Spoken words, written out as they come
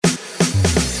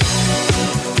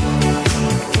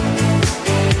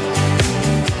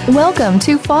Welcome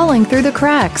to Falling Through the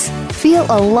Cracks. Feel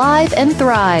alive and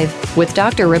thrive with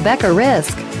Dr. Rebecca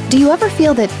Risk. Do you ever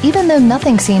feel that even though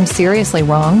nothing seems seriously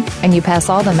wrong and you pass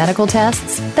all the medical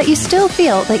tests, that you still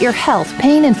feel that your health,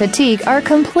 pain, and fatigue are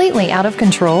completely out of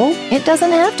control? It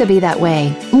doesn't have to be that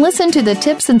way. Listen to the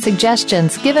tips and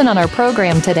suggestions given on our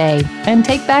program today and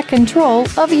take back control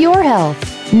of your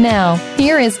health. Now,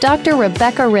 here is Dr.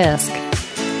 Rebecca Risk.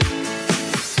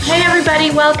 Hey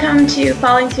everybody, welcome to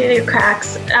Falling Through the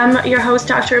Cracks. I'm your host,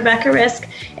 Dr. Rebecca Risk,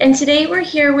 and today we're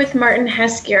here with Martin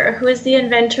Heskier, who is the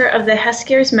inventor of the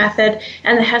Heskiers method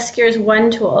and the Heskiers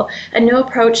OneTool, a new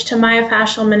approach to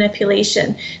myofascial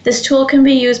manipulation. This tool can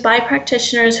be used by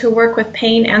practitioners who work with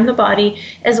pain and the body,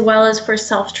 as well as for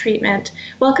self-treatment.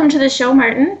 Welcome to the show,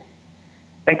 Martin.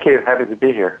 Thank you. Happy to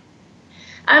be here.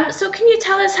 So can you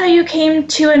tell us how you came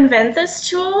to invent this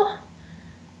tool?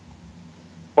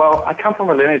 Well, I come from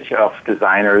a lineage of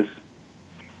designers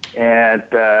and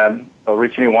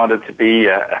originally wanted to be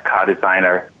a car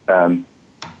designer,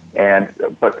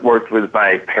 but worked with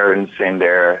my parents in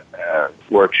their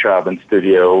workshop and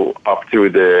studio up through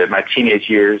my teenage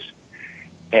years.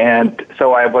 And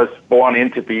so I was born in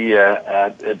to be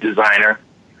a designer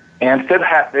and still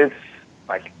had this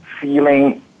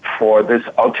feeling for this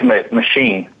ultimate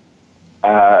machine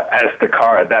as the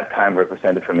car at that time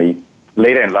represented for me.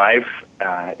 Later in life,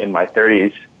 in my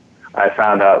 30s, I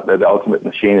found out that the ultimate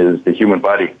machine is the human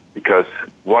body, because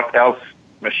what else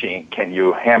machine can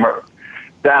you hammer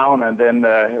down and then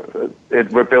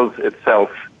it rebuilds itself?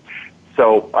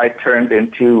 So I turned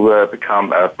into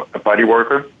become a body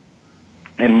worker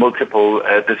in multiple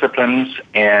disciplines,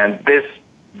 and this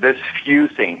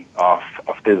fusing of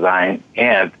design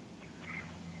and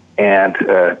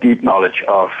deep knowledge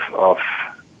of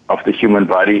the human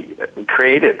body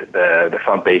created the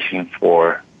foundation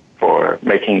for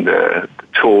making the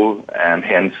tool and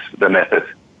hence the method.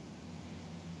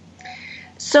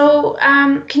 So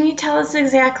can you tell us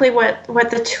exactly what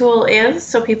the tool is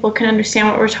so people can understand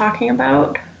what we're talking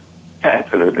about?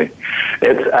 Absolutely.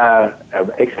 It's an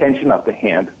extension of the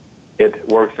hand. It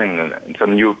works in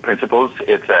some new principles.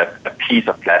 It's a piece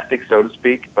of plastic, so to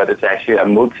speak, but it's actually a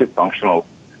multifunctional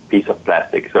piece of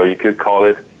plastic. So you could call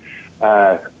it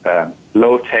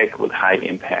low tech with high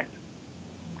impact.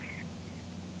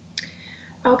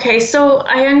 Okay, so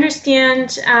I understand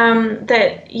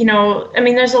that,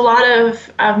 there's a lot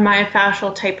of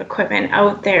myofascial type equipment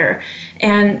out there,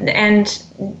 and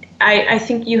I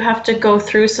think you have to go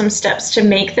through some steps to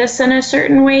make this in a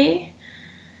certain way.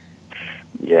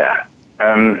 Yeah.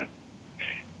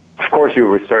 Of course, you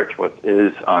research what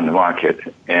is on the market,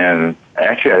 and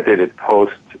actually I did it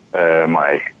post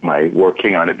my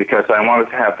working on it because I wanted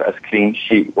to have as clean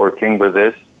sheet working with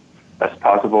this as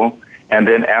possible, and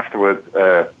then afterwards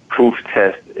proof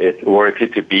test it worthy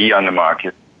to be on the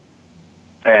market.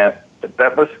 And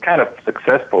that was kind of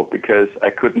successful because I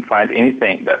couldn't find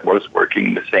anything that was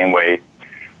working the same way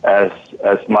as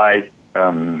my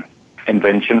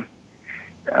invention.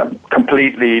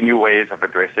 Completely new ways of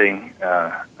addressing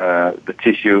the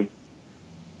tissue,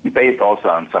 based also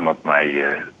on some of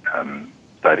my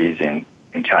studies in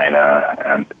China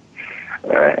and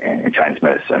in Chinese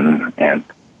medicine and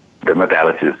the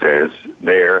modalities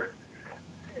there.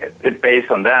 It based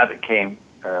on that, it came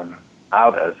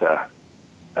out as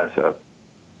a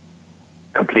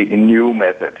completely new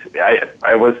method.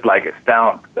 I was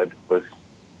astounded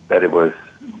that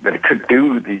it could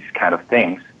do these kind of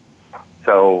things.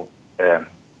 So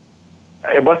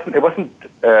it wasn't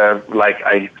like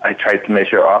I tried to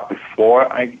measure up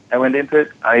before I went into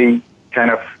it. I kind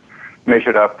of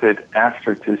measured up to it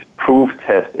after to proof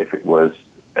test if it was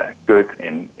good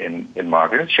in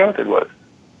market. It showed it was.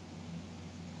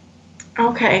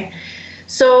 Okay.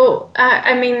 So,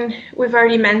 we've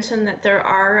already mentioned that there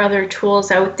are other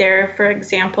tools out there. For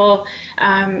example,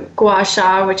 gua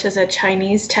sha, which is a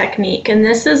Chinese technique. And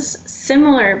this is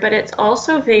similar, but it's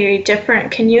also very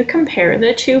different. Can you compare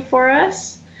the two for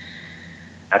us?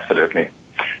 Absolutely.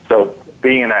 So,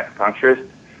 being an acupuncturist,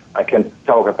 I can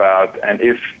talk about, and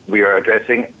if we are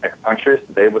addressing acupuncturists,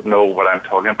 they would know what I'm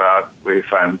talking about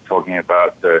if I'm talking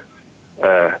about the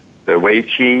wei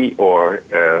qi or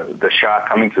the sha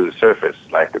coming to the surface,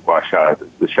 like the gua sha,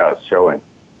 the sha is showing.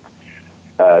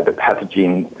 The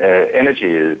pathogen energy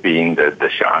is being the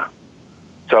sha.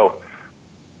 So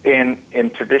in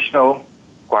traditional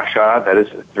gua sha, that is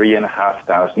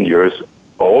 3,500 years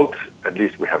old, at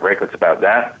least we have records about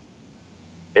that,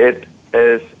 it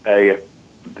is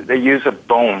they use a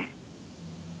bone,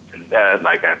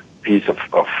 like a piece of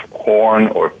horn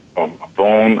or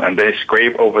bone, and they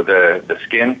scrape over the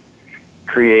skin,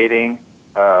 creating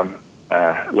a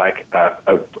like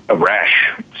a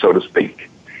rash, so to speak.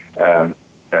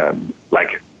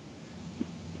 Like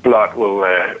blood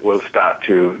will start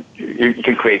to, you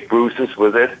can create bruises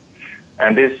with it,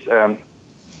 and this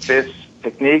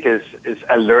technique is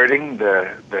alerting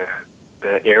the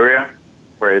area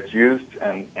where it's used,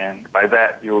 and by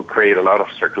that you will create a lot of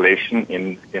circulation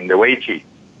in the Wei Qi.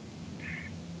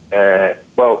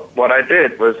 Well, what I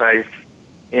did was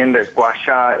in the gua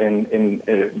sha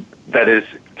that is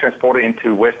transported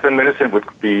into Western medicine would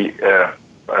be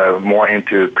more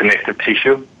into connective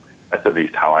tissue. That's at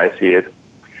least how I see it.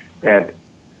 And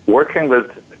working with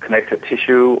connective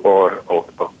tissue or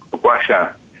gua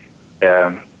sha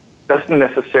doesn't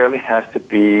necessarily have to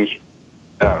be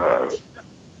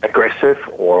aggressive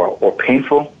or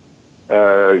painful.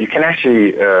 You can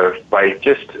actually, by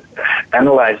just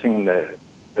analyzing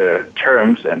the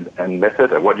terms and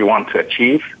method of what you want to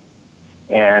achieve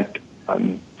and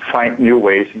find new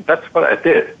ways. And that's what I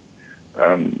did.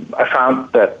 I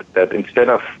found that instead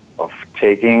of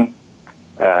taking,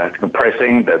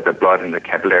 compressing the blood in the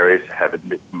capillaries, have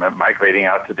it migrating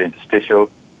out to the interstitial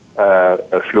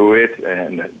fluid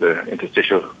and the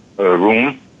interstitial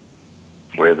room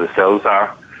where the cells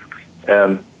are,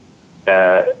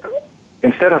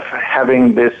 instead of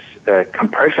having this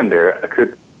compression there, I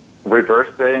could reverse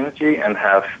the energy and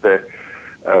have the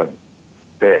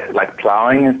like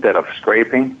plowing instead of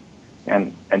scraping,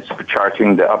 and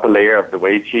supercharging the upper layer of the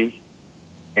Wei Qi,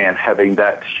 and having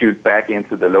that shoot back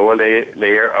into the lower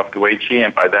layer of the Wei Qi,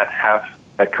 and by that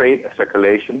create a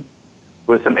circulation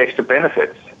with some extra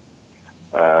benefits.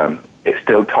 It's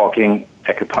still talking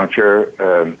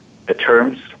acupuncture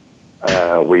terms.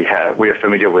 We are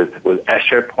familiar with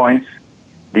Heskier points.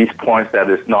 These points that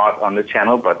is not on the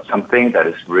channel, but something that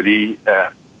is really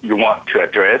you want to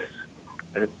address.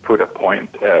 Put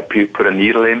a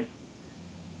needle in.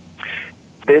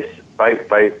 This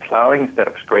by plowing instead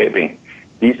of scraping,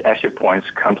 these Heskier points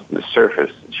comes to the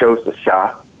surface, shows the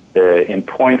sha in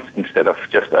points instead of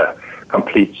just a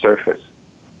complete surface,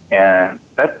 and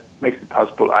that makes it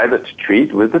possible either to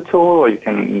treat with the tool, or you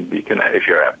can if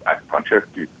you're an acupuncturist,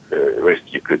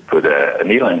 you could put a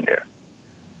needle in there.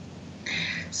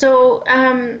 So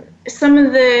some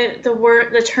of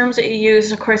the terms that you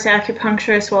use, of course,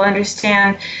 acupuncturists will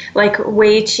understand, like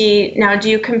Wei Qi. Now, do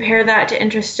you compare that to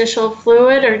interstitial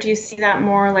fluid, or do you see that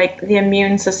more like the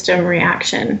immune system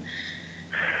reaction?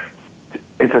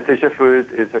 Interstitial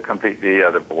fluid is a completely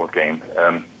other ball game.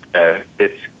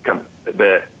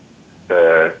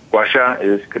 The gua sha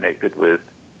is connected with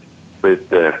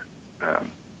the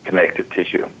connective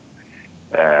tissue.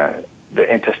 The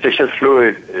interstitial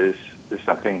fluid is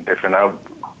something different. I'm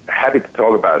happy to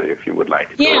talk about it if you would like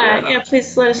to. Yeah,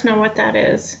 please let us know what that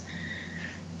is.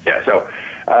 Yeah, so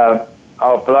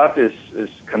our blood is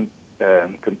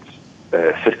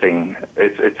consisting,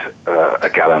 it's a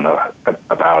gallon, or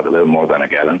about a little more than a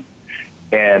gallon.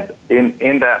 And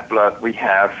in that blood we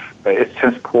have, it's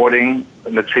transporting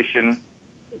nutrition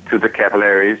to the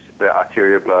capillaries, the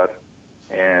arterial blood,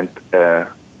 and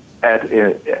at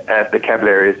the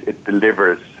capillaries it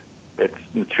delivers its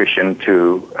nutrition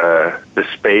to the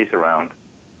space around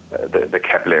the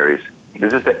capillaries.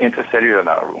 This is the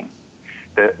intercellular room.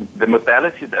 The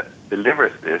modality that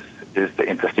delivers this is the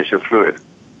interstitial fluid.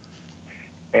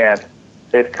 And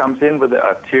it comes in with the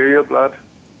arterial blood,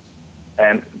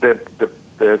 and the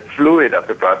fluid of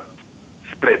the blood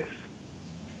splits.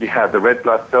 You have the red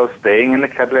blood cells staying in the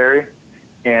capillary,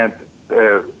 and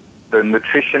the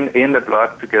nutrition in the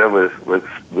blood together with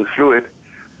fluid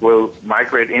will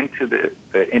migrate into the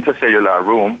intercellular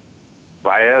room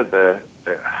via the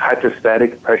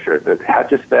hydrostatic pressure. The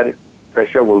hydrostatic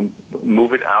pressure will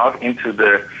move it out into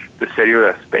the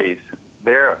cellular space.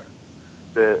 There,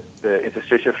 the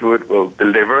interstitial fluid will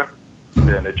deliver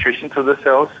the nutrition to the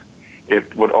cells.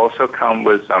 It would also come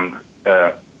with some,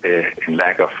 in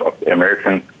lack of the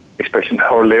American expression,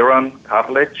 hyaluron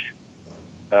cartilage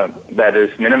that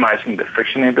is minimizing the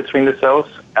friction in between the cells,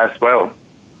 as well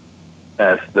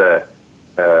as the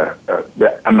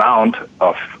amount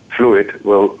of fluid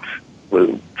will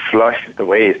flush the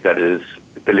waste that is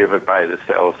delivered by the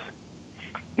cells.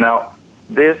 Now,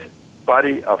 this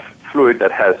body of fluid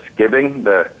that has given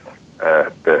the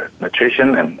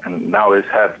nutrition and now is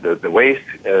have the waste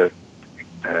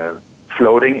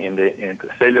floating in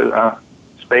the cellular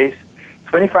space,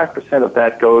 25% of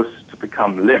that goes to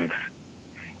become lymph,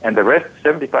 and the rest,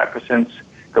 75%,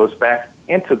 goes back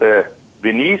into the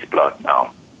venous blood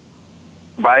now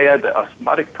via the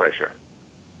osmotic pressure.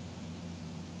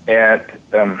 And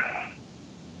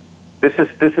this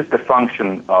is the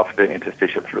function of the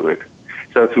interstitial fluid.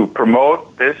 So to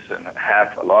promote this and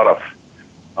have a lot of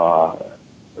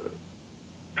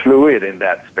fluid in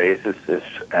that space is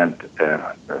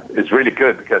really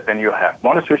good, because then you have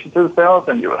more nutrition to the cells,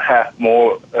 and you'll have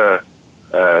more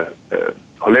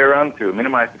polyron to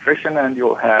minimize the friction, and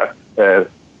you'll have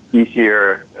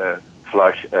easier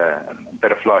flush,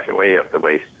 better flush away of the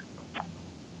waste.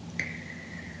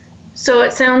 So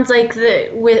it sounds like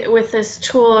with this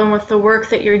tool and with the work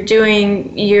that you're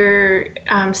doing, you're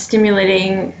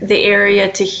stimulating the area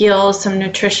to heal, some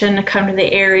nutrition to come to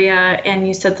the area, and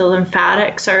you said the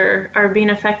lymphatics are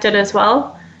being affected as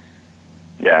well?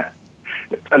 Yeah.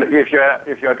 And if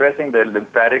you're addressing the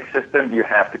lymphatic system, you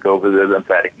have to go with the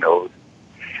lymphatic node,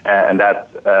 and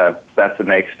that's the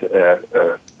next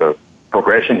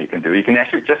progression you can do. You can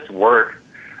actually just work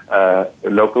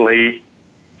locally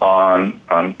on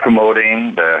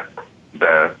promoting the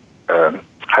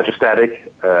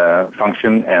hydrostatic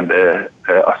function and the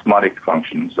osmotic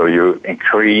function. So you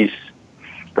increase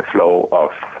the flow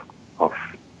of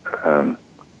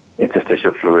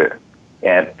interstitial fluid.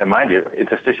 And mind you,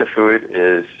 interstitial fluid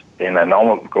is, in a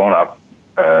normal grown-up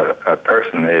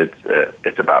person,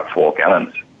 it's about 4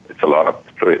 gallons. It's a lot of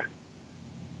fluid.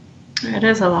 It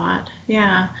is a lot,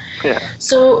 yeah. Yeah.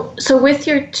 So with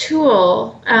your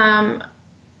tool,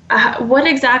 what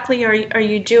exactly are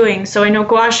you doing? So I know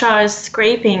gua sha is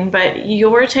scraping, but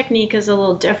your technique is a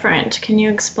little different. Can you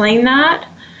explain that?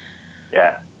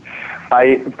 Yeah.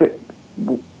 I've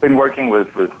been working with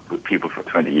people for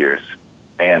 20 years,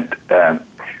 and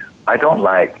I don't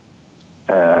like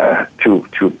that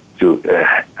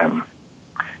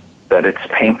it's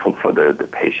painful for the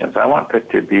patients. I want it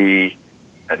to be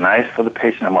nice for the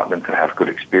patient. I want them to have good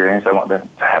experience. I want them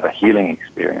to have a healing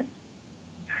experience.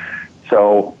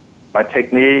 So my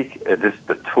technique,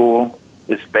 the tool,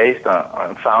 is based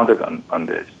founded on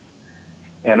this.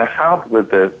 And I found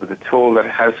with the tool that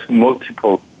it has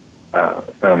multiple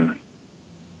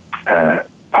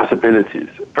possibilities.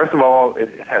 First of all,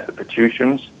 it has the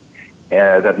protrusions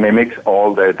that mimics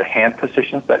all the hand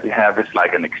positions that you have. It's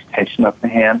like an extension of the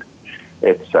hand.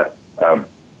 It's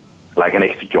like an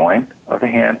extra joint of the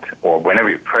hand, or whenever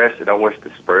you press, it always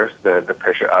disperses the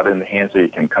pressure out in the hand, so you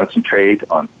can concentrate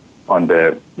on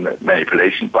the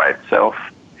manipulation by itself.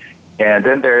 And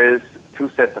then there is 2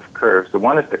 sets of curves. The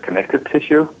one is the connective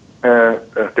tissue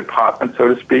department,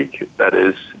 so to speak. That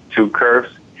is 2 curves.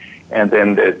 And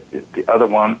then the other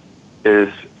one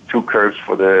is 2 curves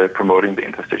for promoting the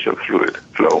interstitial fluid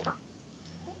flow.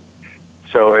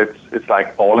 So it's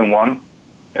like all in one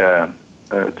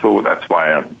tool. That's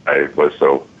why I was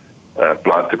so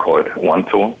blunt to call it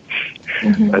OneTool.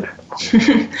 Mm-hmm. But,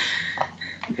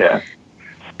 yeah.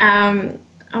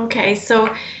 Okay,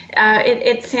 so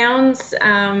it sounds,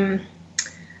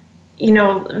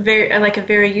 very like a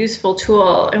very useful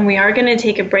tool, and we are going to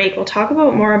take a break. We'll talk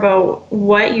more about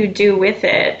what you do with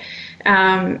it.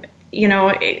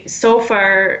 So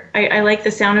far, I like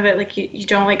the sound of it. Like you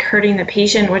don't like hurting the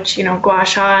patient, which, gua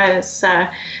sha is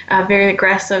very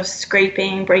aggressive,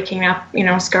 scraping, breaking up,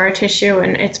 scar tissue,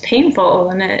 and it's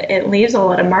painful, and it leaves a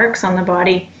lot of marks on the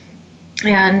body.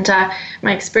 And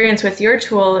my experience with your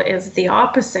tool is the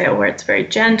opposite, where it's very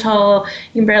gentle.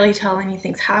 You can barely tell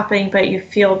anything's happening, but you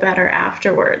feel better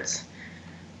afterwards.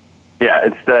 Yeah,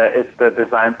 it's the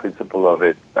design principle of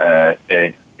it.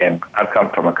 And I've come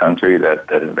from a country that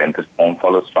invented form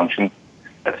follows function.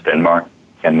 That's Denmark,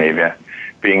 Scandinavia.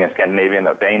 Being a Scandinavian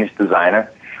or Danish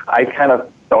designer, I kind of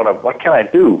thought of what can I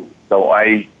do? So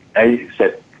I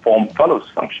said form follows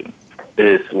function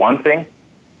is one thing.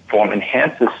 Form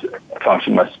enhances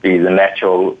function must be the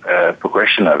natural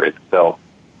progression of it. So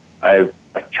I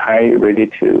try really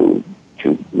to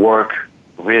work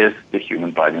with the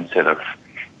human body instead of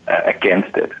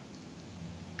against it.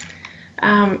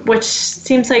 Which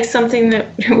seems like something that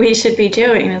we should be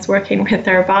doing, is working with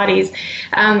our bodies.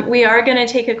 We are going to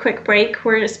take a quick break.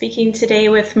 We're speaking today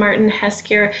with Martin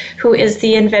Heskier, who is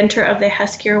the inventor of the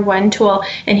Heskier OneTool,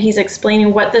 and he's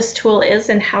explaining what this tool is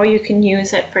and how you can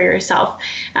use it for yourself.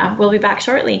 We'll be back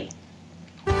shortly.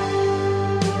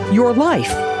 Your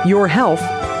life, your health,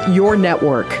 your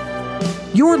network.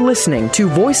 You're listening to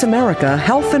Voice America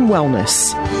Health and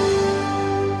Wellness.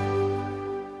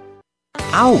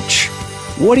 Ouch!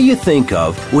 What do you think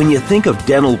of when you think of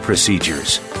dental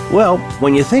procedures? Well,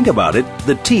 when you think about it,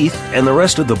 the teeth and the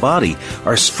rest of the body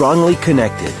are strongly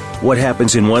connected. What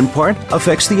happens in one part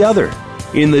affects the other.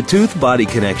 In the Tooth Body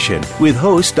Connection with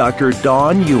host Dr.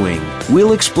 Dawn Ewing,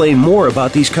 we'll explain more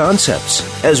about these concepts,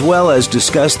 as well as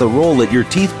discuss the role that your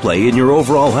teeth play in your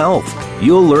overall health.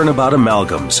 You'll learn about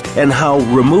amalgams and how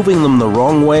removing them the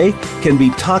wrong way can be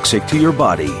toxic to your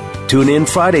body. Tune in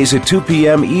Fridays at 2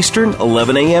 p.m. Eastern,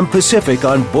 11 a.m. Pacific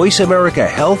on Voice America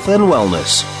Health and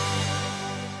Wellness.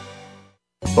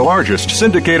 The largest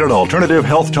syndicated alternative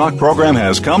health talk program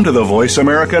has come to the Voice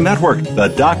America Network.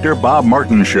 The Dr. Bob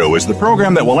Martin Show is the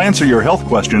program that will answer your health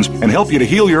questions and help you to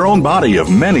heal your own body of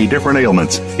many different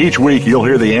ailments. Each week, you'll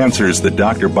hear the answers that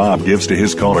Dr. Bob gives to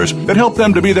his callers that help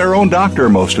them to be their own doctor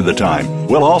most of the time.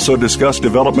 We'll also discuss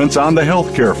developments on the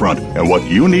healthcare front and what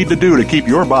you need to do to keep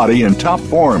your body in top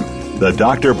form. The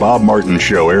Dr. Bob Martin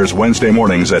Show airs Wednesday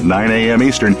mornings at 9 a.m.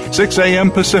 Eastern, 6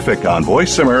 a.m. Pacific on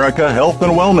Voice America Health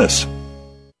and Wellness.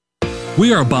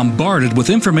 We are bombarded with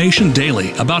information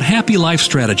daily about happy life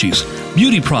strategies,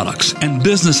 beauty products, and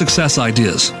business success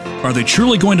ideas. Are they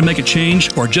truly going to make a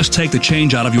change or just take the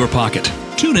change out of your pocket?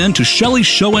 Tune in to Shelley's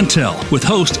Show and Tell with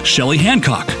host Shelley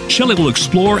Hancock. Shelley will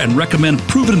explore and recommend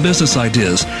proven business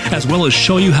ideas, as well as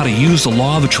show you how to use the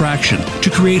law of attraction to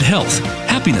create health,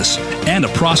 happiness, and a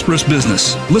prosperous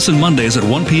business. Listen Mondays at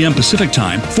 1 p.m. Pacific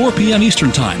Time, 4 p.m.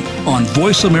 Eastern Time on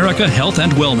Voice America Health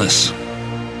and Wellness.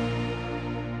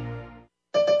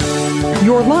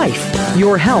 Your life,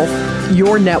 your health,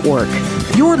 your network.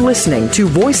 You're listening to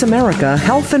Voice America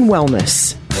Health and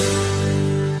Wellness.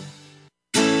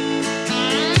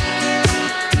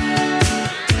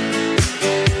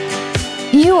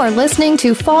 You are listening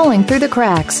to Falling Through the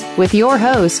Cracks with your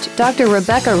host, Dr.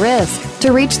 Rebecca Risk.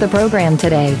 To reach the program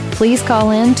today, please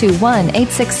call in to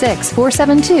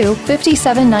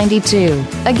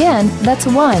 1-866-472-5792. Again, that's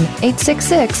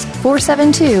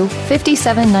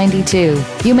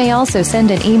 1-866-472-5792. You may also send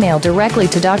an email directly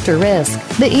to Dr. Risk.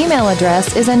 The email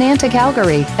address is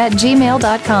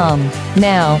anantacalgary@gmail.com.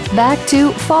 Now, back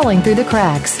to Falling Through the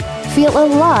Cracks. Feel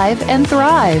alive and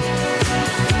thrive.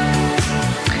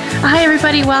 Hi,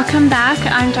 everybody. Welcome back.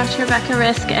 I'm Dr. Rebecca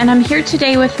Risk, and I'm here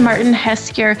today with Martin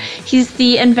Heskier. He's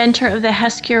the inventor of the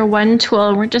Heskier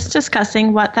OneTool. We're just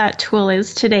discussing what that tool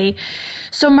is today.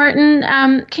 So, Martin,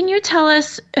 can you tell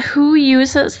us who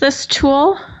uses this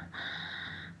tool?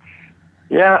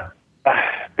 Yeah,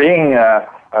 being a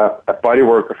body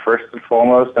worker first and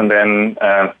foremost, and then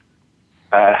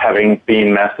having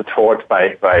been master taught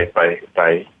by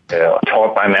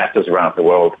masters around the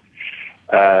world.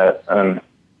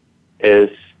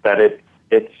 Is that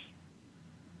it's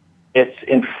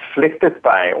inflicted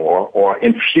by or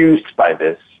infused by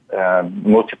this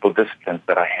multiple disciplines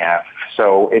that I have.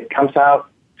 So it comes out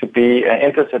to be an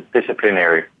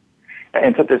interdisciplinary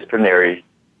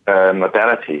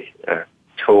modality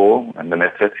tool, and the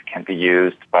method can be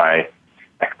used by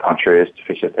acupuncturists,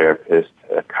 physiotherapists,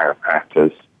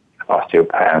 chiropractors,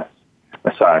 osteopaths,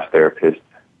 massage therapists,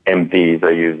 MDs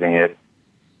are using it.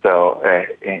 So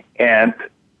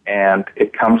and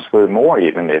it comes with more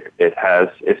even.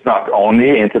 It's not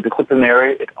only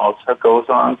interdisciplinary, it also goes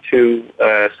on to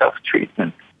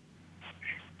self-treatment.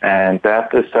 And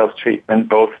that is self-treatment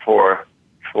both for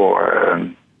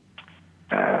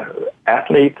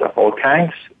athletes of all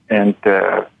kinds and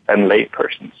lay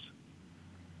persons.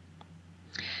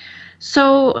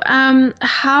 So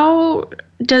how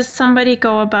does somebody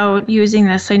go about using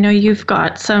this? I know you've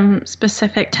got some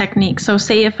specific techniques. So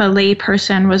say if a lay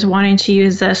person was wanting to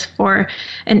use this for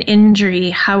an injury,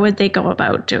 how would they go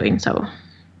about doing so?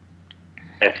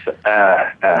 It's,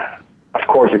 of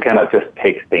course, you cannot just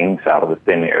take things out of the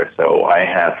thin air. So I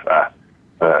have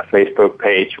a Facebook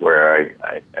page where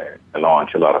I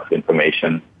launch a lot of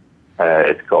information.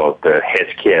 It's called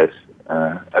Heskiers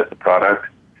as a product.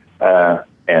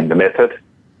 And the method,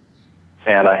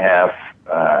 and I have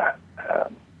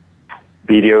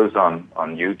videos on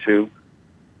YouTube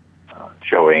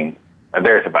showing, and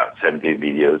there's about 70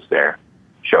 videos there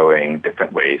showing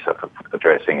different ways of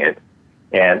addressing it.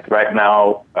 And right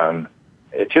now,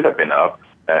 it should have been up,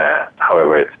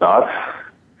 however, it's not.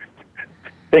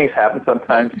 Things happen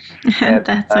sometimes. And,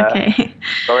 that's okay.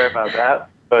 Sorry about that.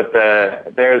 But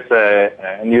there's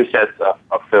a new set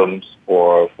of films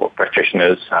for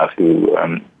practitioners how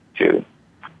to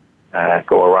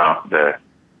go around the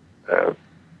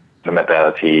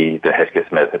modality, the Heskiers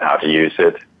method, how to use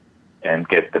it, and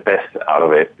get the best out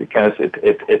of it, because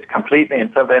it's completely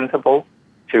implementable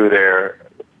to their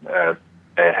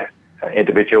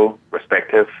individual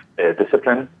respective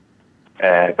discipline.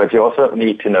 But you also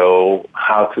need to know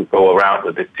how to go around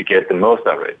with it to get the most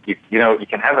out of it. You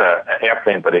can have an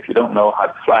airplane, but if you don't know how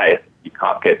to fly it, you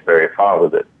can't get very far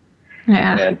with it.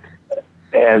 Yeah.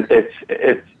 And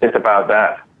it's about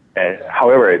that.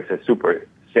 However, it's a super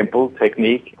simple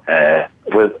technique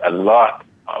with a lot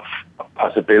of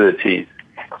possibilities.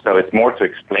 So it's more to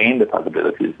explain the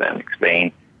possibilities than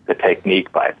explain the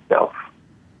technique by itself.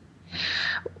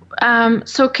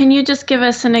 So can you just give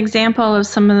us an example of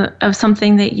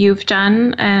something that you've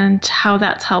done and how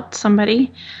that's helped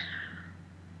somebody?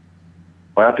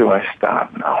 Where do I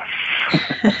start now?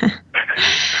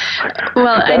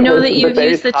 Well, I know that you've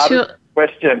used the tool.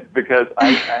 Question, because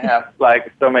I have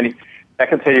like so many. I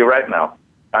can tell you right now,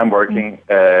 I'm working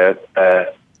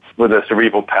with a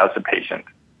cerebral palsy patient.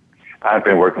 I've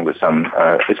been working with some,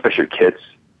 especially kids.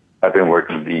 I've been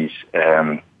working with these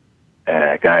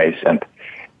guys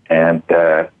and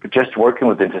just working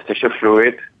with interstitial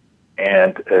fluid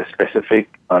and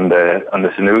specific on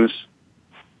the sinews.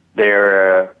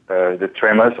 They're the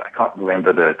tremors. I can't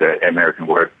remember the American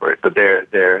word for it, but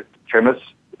their tremors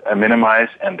minimize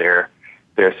and their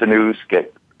sinews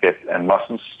get and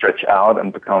muscles stretch out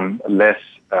and become less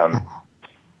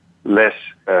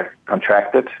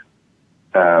contracted.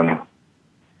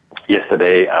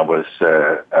 Yesterday, I was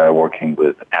working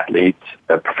with athletes,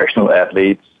 professional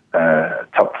athletes,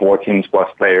 top 14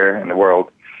 squash player in the world,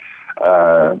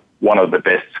 one of the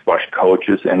best squash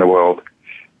coaches in the world,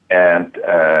 and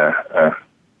a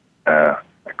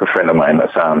good friend of mine,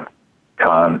 Hassan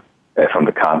Khan, from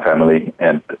the Khan family,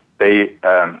 and they,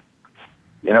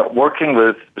 working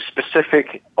with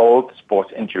specific old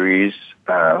sports injuries,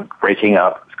 breaking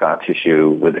up scar tissue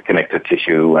with the connective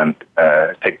tissue and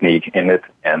technique in it,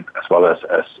 and as well as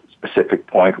specific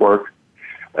point work,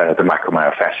 the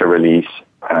myofascial release.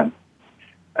 And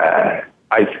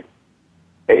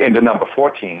in the number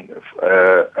 14,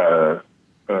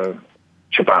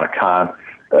 Shabana Khan,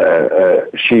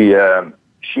 she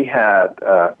had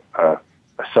a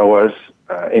psoas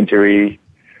injury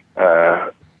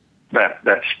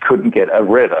that she couldn't get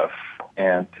rid of,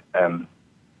 and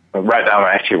right now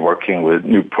I'm actually working with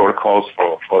new protocols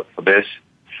for this.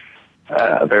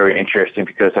 Very interesting,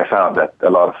 because I found that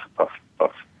a lot of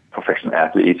professional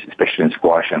athletes, especially in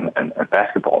squash and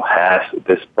basketball, has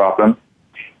this problem.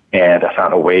 And I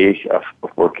found a way of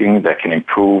working that can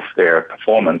improve their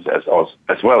performance as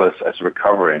well as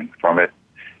recovering from it.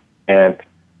 And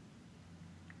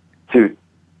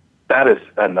that is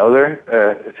another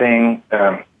thing,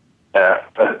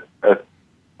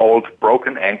 old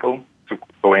broken ankle, to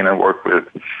go in and work with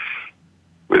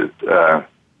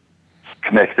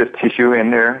connective tissue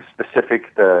in there,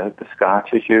 specific the scar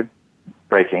tissue,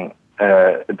 breaking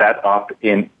that up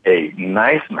in a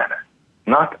nice manner.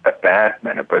 Not a bad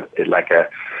manner, but like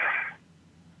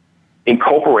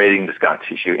incorporating the scar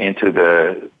tissue into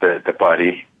the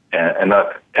body and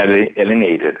not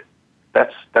eliminate it.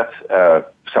 That's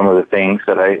some of the things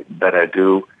that I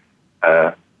do.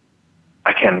 I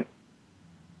can.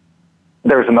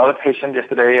 There was another patient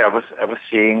yesterday I was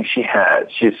seeing.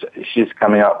 She's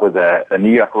coming up with a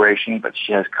knee operation, but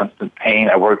she has constant pain.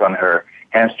 I work on her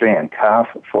hamstring and calf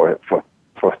for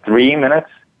 3 minutes.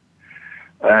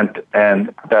 And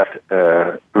that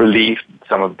relieved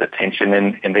some of the tension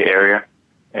in the area.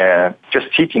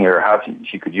 Just teaching her how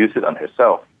she could use it on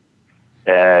herself,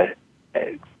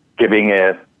 giving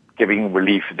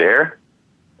relief there.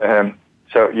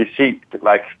 So you see,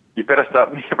 like, you better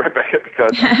stop me, Rebecca,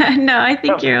 because no, I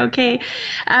think you're okay.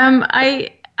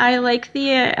 I like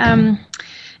the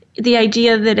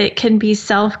idea that it can be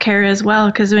self-care as well,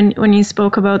 because when you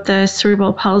spoke about the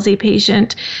cerebral palsy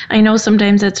patient, I know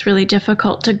sometimes it's really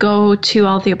difficult to go to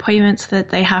all the appointments that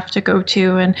they have to go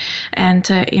to and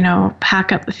to,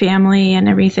 pack up the family and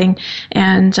everything.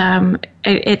 And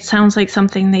it sounds like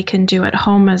something they can do at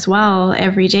home as well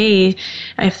every day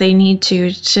if they need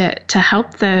to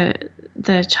help the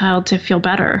child to feel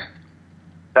better.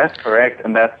 That's correct,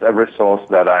 and that's a resource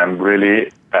that I'm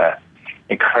really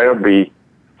incredibly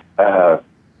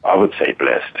I would say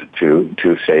blessed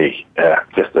to say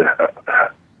just a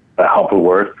humble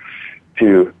word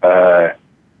to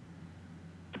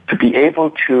be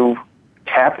able to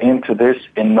tap into this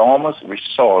enormous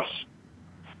resource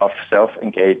of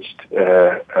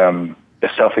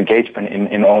self-engagement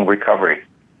in own recovery.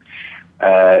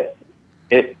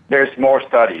 There's more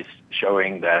studies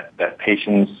showing that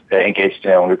patients engaged in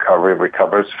their own recovery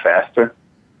recovers faster,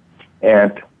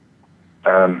 and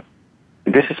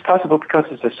this is possible because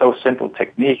it's a so simple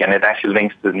technique, and it actually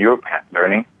links to neuropath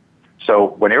learning. So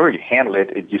whenever you handle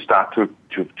it, you start to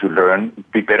learn,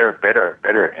 be better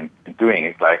in doing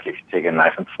it. Like if you take a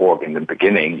knife and fork in the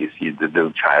beginning, you see the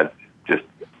little child, just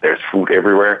there's food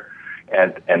everywhere,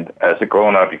 and as a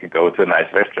grown up, you can go to a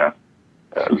nice restaurant.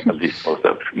 At least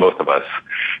most of us.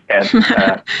 And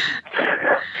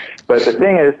but the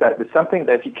thing is that it's something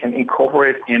that you can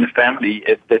incorporate in a family.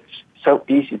 It's so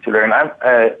easy to learn.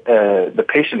 The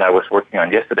patient I was working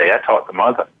on yesterday, I taught the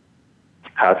mother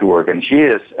how to work, and she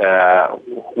is.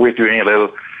 We're doing a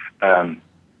little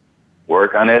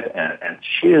work on it, and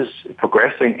she is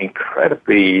progressing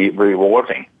incredibly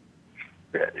rewarding.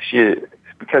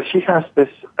 Because she has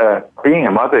this, being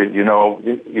a mother, you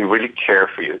really care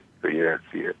for your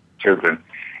children,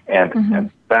 and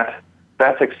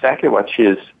that's exactly what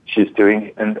she's doing,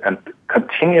 and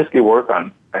continuously work on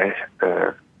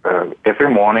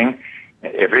every morning,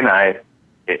 every night,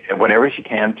 whenever she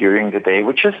can during the day,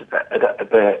 which is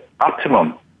the optimum,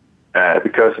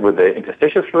 because with the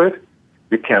interstitial fluid,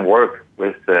 we can work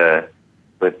with the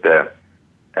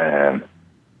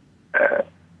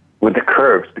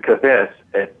curves, because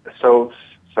it's so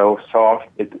soft.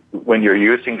 When you're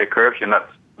using the curves, you're not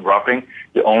rubbing,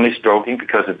 you're only stroking,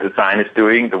 because the design is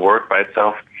doing the work by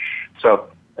itself. So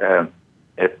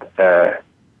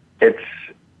it's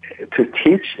to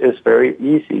teach is very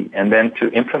easy, and then to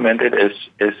implement it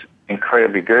is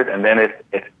incredibly good. And then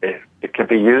it can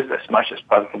be used as much as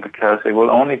possible, because it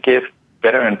will only give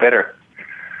better and better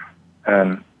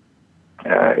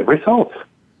results.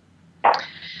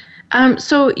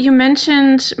 So you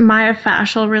mentioned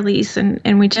myofascial release,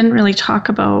 and we didn't really talk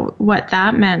about what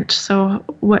that meant. So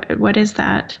what is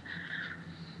that?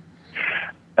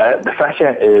 The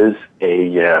fascia is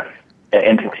an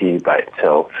entity by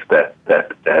itself that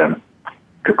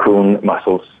cocoon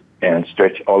muscles and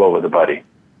stretch all over the body.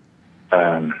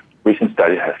 Recent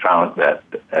studies have found that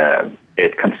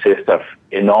it consists of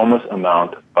enormous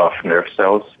amount of nerve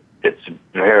cells. It's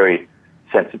very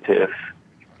sensitive.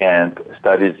 And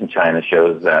studies in China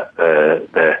shows that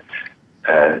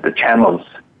the channels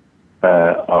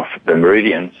of the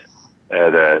meridians,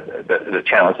 the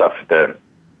channels of the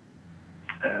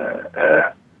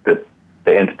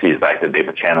entities like the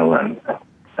Deva channel and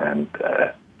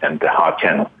the heart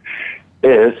channel,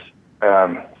 is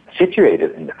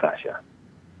situated in the fascia.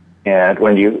 And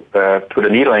when you put a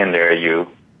needle in there, you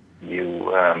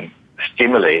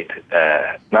stimulate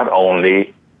not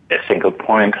only a single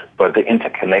point, but the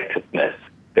interconnectedness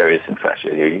there is in fascia.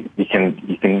 You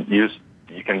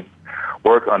can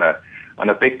work on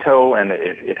a big toe, and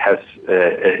it has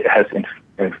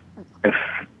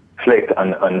inflict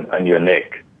on your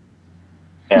neck.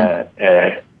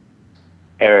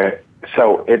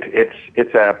 So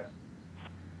it's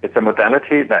a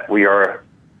modality that we are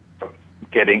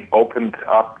getting opened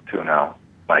up to now,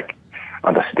 like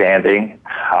understanding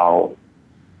how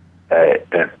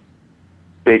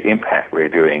big impact we're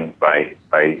doing by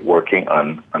working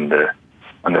on the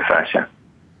fascia.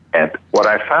 And what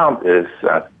I found is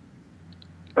that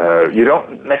you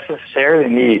don't necessarily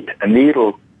need a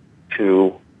needle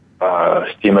to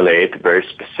stimulate very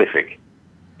specific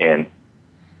in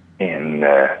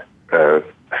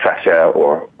fascia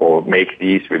or make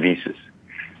these releases.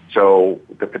 So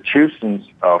the protrusions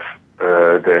of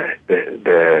the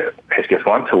Heskiers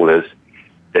OneTool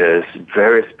is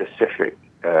very specific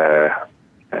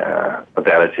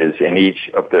modalities in each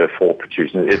of the 4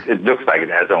 protrusions. It looks like it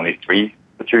has only 3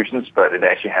 protrusions, but it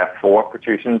actually has 4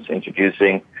 protrusions,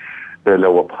 introducing the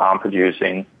lower palm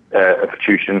producing a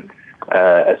protrusion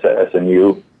as a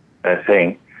new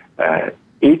thing.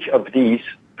 Each of these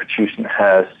protrusions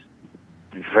has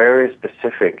very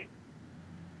specific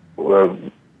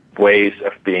ways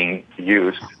of being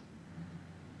used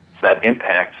that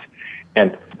impacts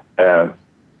in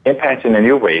a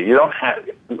new way. You don't have,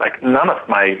 like, none of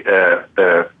my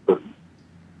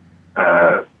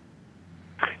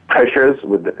pressures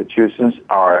with the protrusions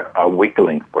are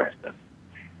wiggling, for instance,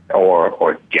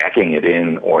 or jacking it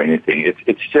in or anything.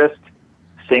 It's just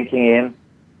sinking in.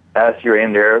 As you're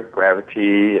in there,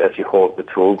 gravity, as you hold the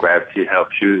tool, gravity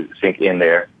helps you sink in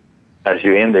there. As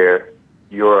you're in there,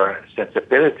 your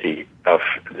sensibility of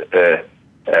the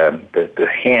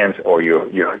hands, or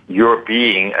your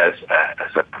being as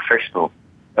a professional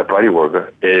body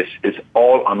worker is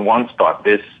all on one spot.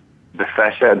 The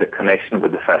fascia, the connection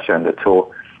with the fascia and the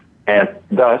tool, and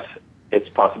thus it's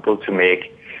possible to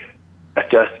make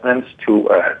adjustments to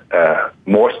a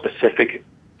more specific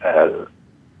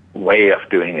way of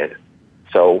doing it.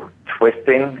 So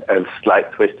twisting, a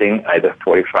slight twisting, either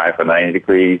 45 or 90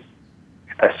 degrees,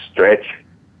 a stretch,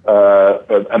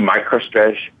 a micro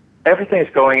stretch. Everything is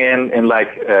going in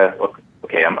like,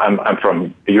 okay, I'm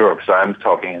from Europe, so I'm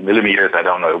talking in millimeters. I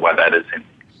don't know what that is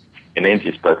in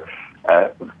inches, but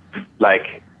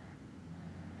like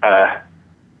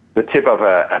the tip of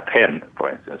a pen, for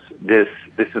instance. This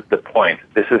is the point.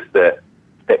 This is the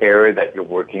area that you're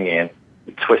working in.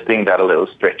 Twisting that a little,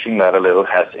 stretching that a little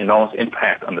has enormous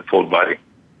impact on the full body.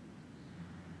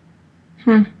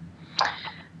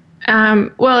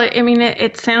 Well, I mean,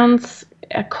 it sounds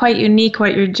quite unique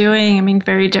what you're doing. I mean,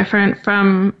 very different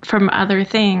from other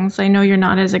things. I know you're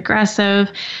not as aggressive,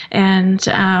 and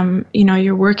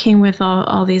you're working with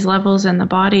all these levels in the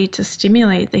body to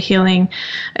stimulate the healing,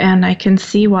 and I can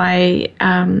see why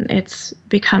it's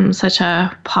become such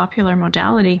a popular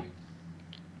modality.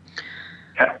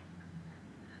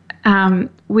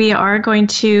 We are going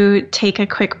to take a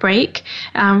quick break.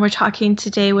 We're talking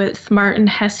today with Martin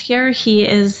Heskier. He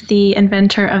is the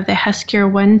inventor of the Heskier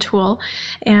OneTool.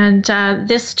 And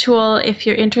this tool, if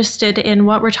you're interested in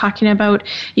what we're talking about,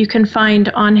 you can find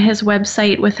on his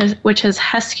website, which is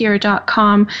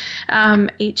Heskier.com, am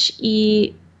I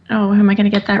going to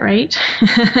get that right?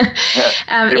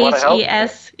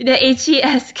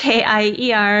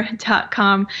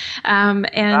 Heskier.com.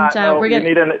 We're going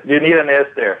you need an S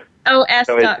there. Oh,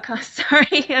 S.com.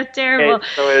 Sorry, I'm terrible.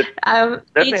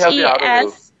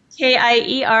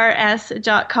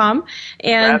 Heskiers.com,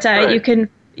 and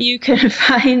you can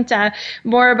find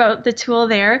more about the tool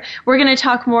there. We're going to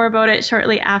talk more about it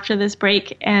shortly after this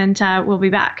break, and we'll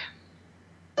be back.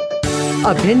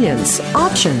 Opinions,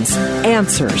 options,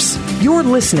 answers. You're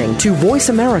listening to Voice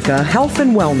America Health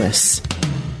and Wellness.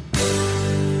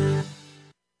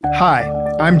 Hi,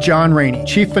 I'm John Rainey,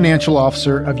 Chief Financial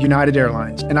Officer of United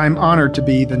Airlines, and I'm honored to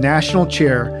be the National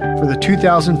Chair for the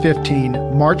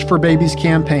 2015 March for Babies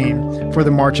campaign for the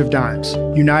March of Dimes.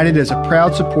 United is a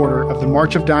proud supporter of the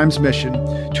March of Dimes mission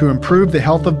to improve the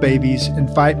health of babies and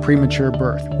fight premature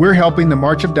birth. We're helping the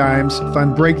March of Dimes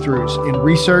fund breakthroughs in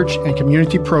research and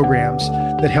community programs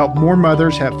that help more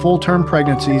mothers have full-term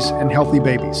pregnancies and healthy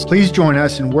babies. Please join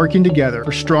us in working together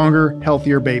for stronger,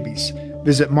 healthier babies.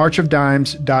 Visit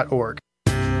marchofdimes.org.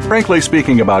 Frankly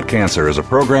Speaking About Cancer is a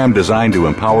program designed to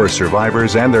empower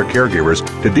survivors and their caregivers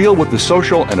to deal with the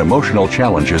social and emotional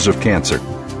challenges of cancer.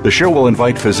 The show will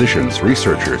invite physicians,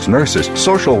 researchers, nurses,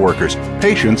 social workers,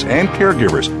 patients, and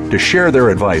caregivers to share their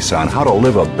advice on how to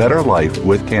live a better life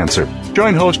with cancer.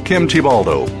 Join host Kim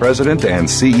Tibaldo, President and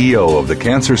CEO of the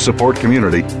Cancer Support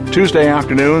Community, Tuesday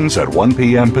afternoons at 1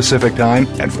 p.m. Pacific Time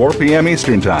and 4 p.m.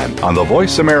 Eastern Time on the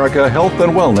Voice America Health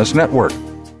and Wellness Network.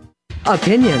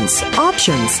 Opinions,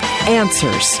 options,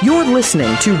 answers. You're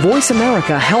listening to Voice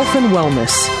America Health and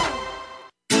Wellness.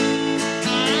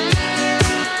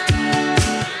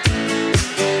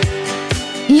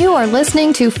 You are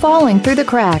listening to Falling Through the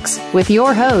Cracks with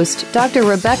your host, Dr.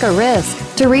 Rebecca Risk.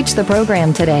 To reach the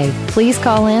program today, please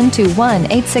call in to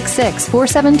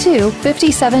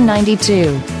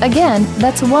 1-866-472-5792. Again,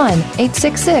 that's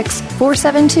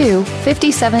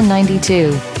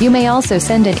 1-866-472-5792. You may also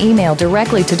send an email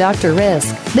directly to Dr.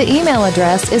 Risk. The email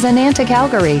address is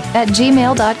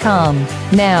anantacalgary@gmail.com.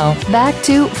 Now, back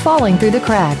to Falling Through the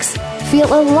Cracks.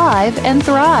 Feel alive and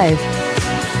thrive.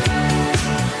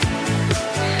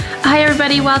 Hi,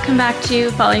 everybody. Welcome back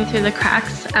to Falling Through the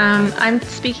Cracks. I'm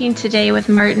speaking today with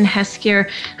Martin Heskier,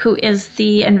 who is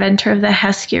the inventor of the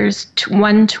Heskiers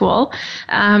OneTool.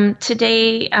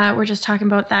 Today, we're just talking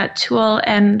about that tool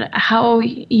and how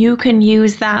you can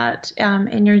use that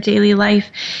in your daily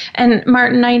life. And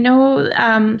Martin, I know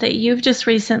that you've just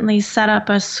recently set up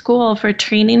a school for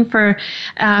training for,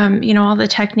 all the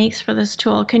techniques for this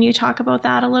tool. Can you talk about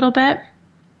that a little bit?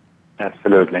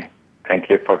 Absolutely.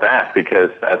 Thank you for that, because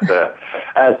that's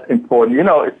as important.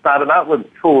 It started out with a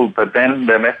tool, but then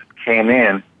the method came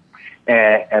in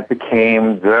and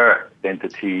became the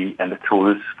entity, and the tool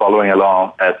is following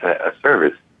along as a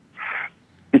service.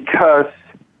 Because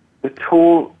the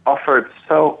tool offered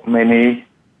so many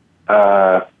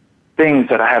things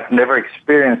that I have never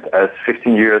experienced as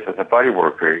 15 years as a body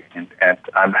worker, and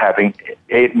I'm having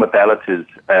 8 modalities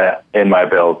in my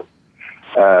belt.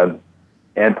 And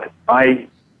I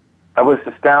was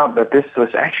astounded that this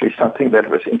was actually something that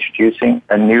was introducing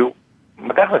a new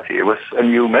modality. It was a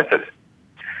new method,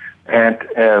 and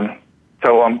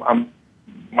so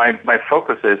my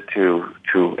focus is to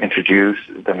introduce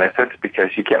the method,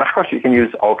 because you can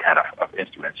use all kind of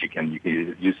instruments. You can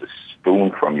use a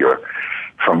spoon from your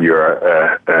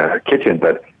kitchen,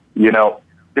 but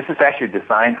this is actually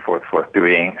designed for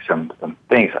doing some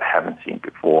things I haven't seen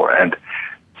before, and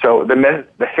so the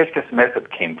Heskier method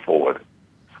came forward.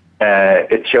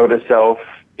 It showed itself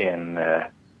in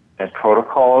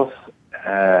protocols.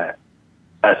 As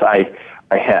I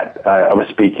was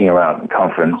speaking around a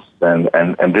conference, and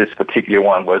this particular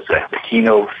one was the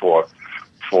keynote for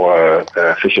a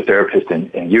physiotherapist in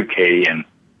UK, and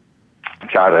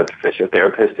chartered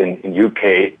physiotherapist in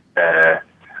UK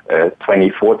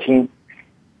 2014,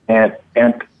 and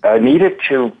I needed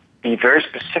to be very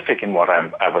specific in what I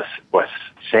was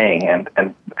saying, and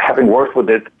having worked with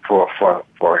it for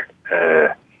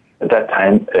at that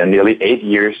time nearly 8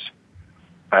 years,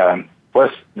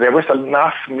 there was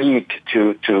enough meat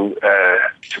to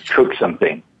cook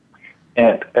something,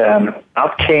 and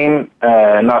out came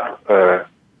not 5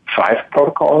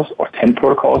 protocols or 10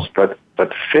 protocols, but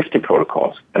 50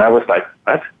 protocols, and I was like,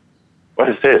 what? What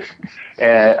is this?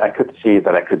 And I could see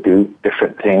that I could do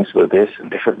different things with this and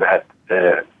different that,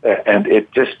 and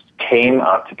it just came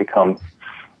out to become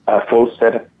a full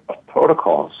set of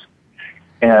protocols.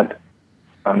 And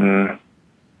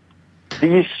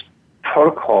these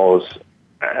protocols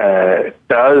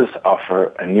does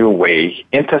offer a new way,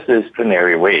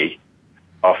 interdisciplinary way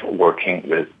of working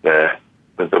with the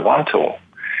OneTool.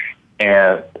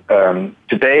 And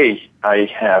today I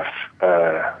have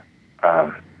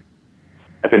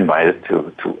I've been invited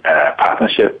to a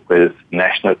partnership with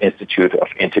National Institute of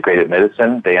Integrated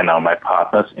Medicine. They are now my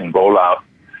partners in rollout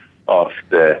of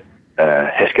the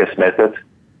Heskiers method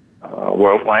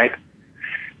worldwide.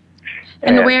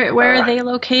 And where are they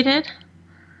located?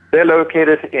 They're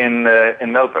located in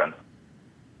Melbourne.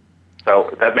 So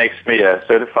that makes me a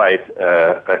certified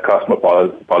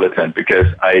cosmopolitan because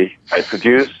I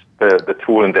produce the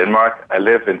tool in Denmark. I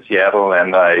live in Seattle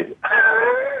and I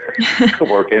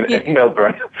work in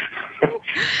Melbourne.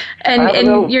 and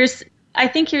I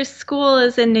think your school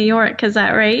is in New York. Is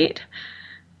that right?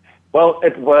 Well,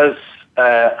 it was.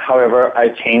 However, I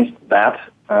changed that.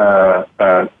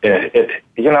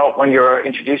 When you're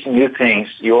introducing new things,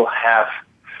 you'll have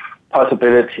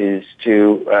possibilities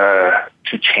to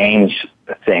change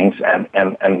things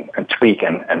and tweak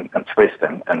and twist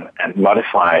and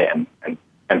modify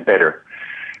and better.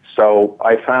 So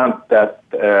I found that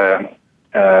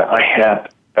I had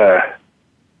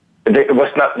it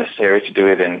was not necessary to do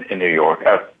it in New York.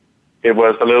 It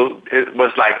was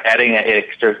like adding an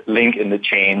extra link in the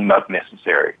chain, not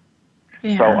necessary.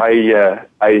 Yeah. So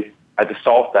I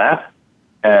dissolved that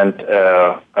and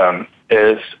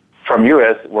is from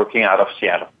U.S. working out of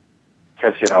Seattle.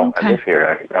 Because, okay. I live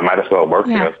here. I might as well work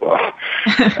here as well.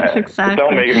 Exactly.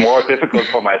 Don't make it more difficult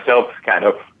for myself, kind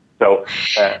of. So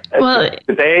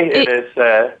today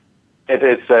it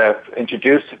is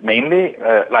introduced mainly,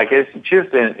 it's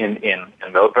introduced in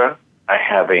Melbourne. I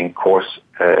have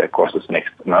courses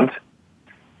next month.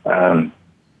 And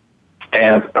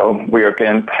we are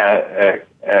again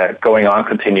going on,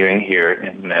 continuing here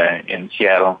in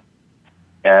Seattle.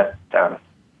 And,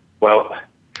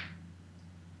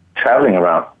 traveling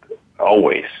around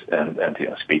always and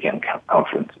speaking at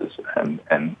conferences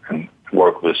and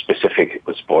work with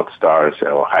sports stars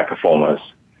or high performers,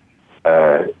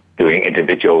 doing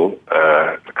individual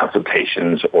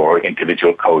consultations or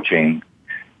individual coaching.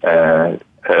 I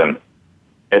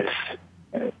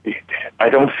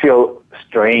don't feel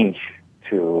strange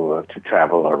to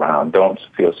travel around. Don't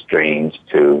feel strange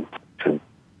to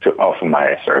offer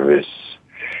my service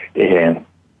in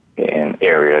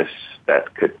areas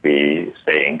that could be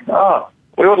saying, "Oh,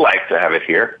 we would like to have it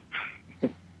here."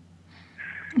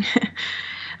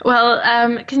 Well,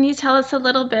 can you tell us a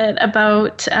little bit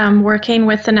about working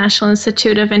with the National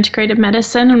Institute of Integrated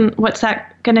Medicine and what's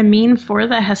that going to mean for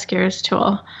the Heskiers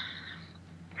tool?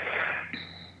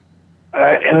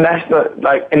 In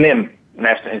the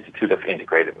National Institute of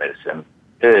Integrated Medicine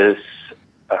is,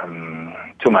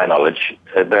 to my knowledge,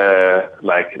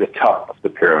 the top of the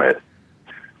pyramid.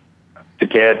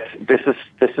 This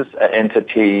is an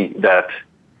entity that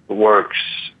works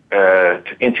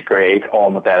to integrate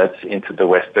all modalities into the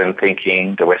Western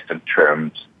thinking, the Western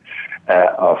terms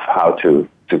of how to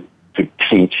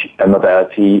teach a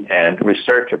modality and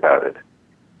research about it.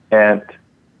 And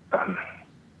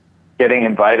getting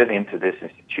invited into this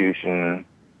institution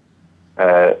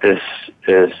is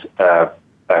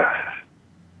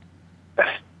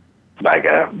like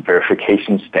a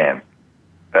verification stamp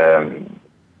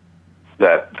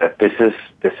that this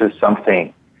is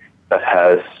something that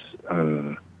has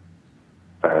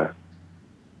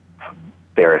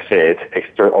dare I say it,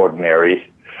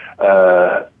 extraordinary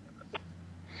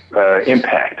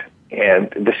impact, and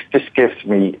this gives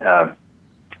me a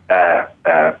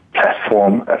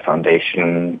platform, a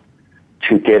foundation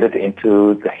to get it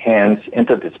into the hands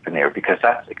interdisciplinary, because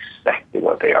that's exactly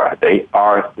what they are. They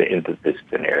are the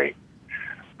interdisciplinary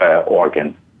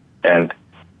organ, and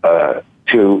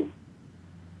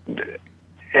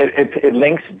it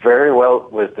links very well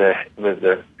with the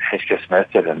Heskiers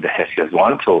method and the Heskiers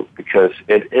OneTool, because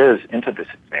it is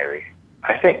interdisciplinary.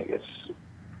 I think it's,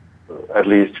 at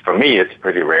least for me, it's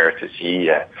pretty rare to see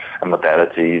a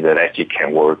modality that actually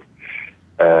can work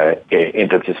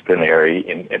interdisciplinary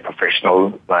in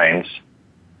professional lines,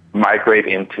 migrate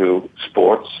into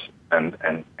sports and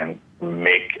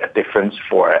make a difference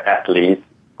for an athlete,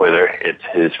 whether it's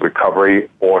his recovery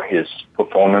or his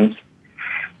performance.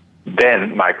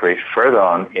 then migrate further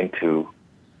on into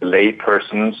lay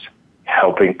persons,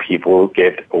 helping people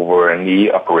get over a knee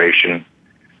operation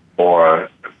or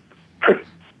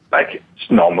like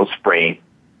normal sprain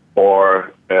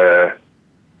or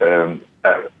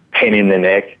pain in the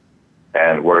neck,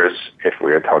 and worse if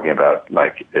we are talking about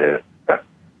like a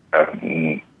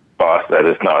boss that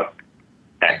is not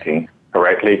acting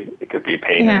correctly. It could be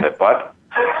pain in the butt.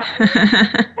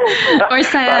 Or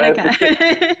sciatica.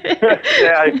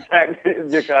 Yeah, exactly.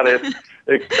 You got it.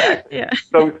 Exactly. Yeah.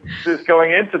 So just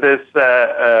going into this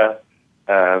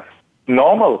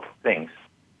normal things,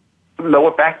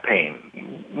 lower back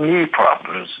pain, knee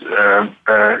problems,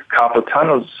 carpal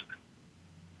tunnel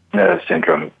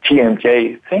syndrome,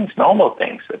 TMJ, things, normal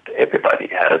things that everybody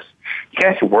has. You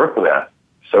can actually work with that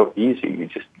so easy. You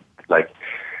just like,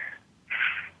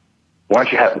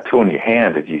 once you have the tool in your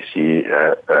hand, if you see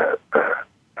a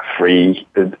free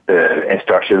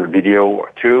instructional video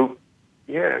or two,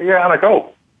 you're on a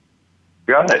go.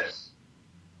 You're on it.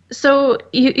 So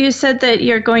you said that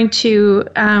you're going to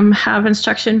have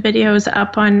instruction videos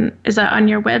up on, is that on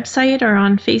your website or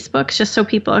on Facebook, just so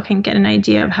people can get an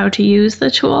idea of how to use the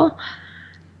tool?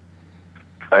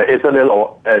 It's a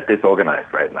little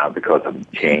disorganized right now because of the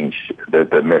changes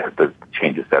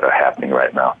that are happening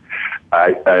right now.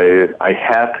 I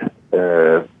had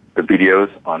the videos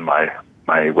on my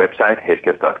website,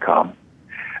 Heskiers.com.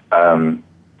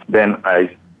 Then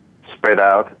I spread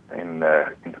out in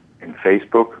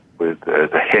Facebook with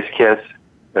the Heskiers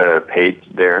page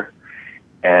there,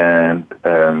 and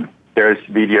there's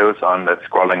videos on that.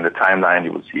 Scrolling the timeline,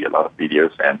 you will see a lot of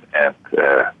videos and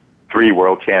 3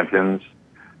 world champions,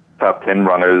 top 10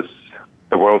 runners,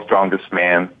 the world's strongest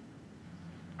man,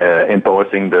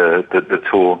 endorsing the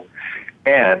tool.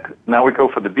 And now we go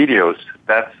for the videos.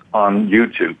 That's on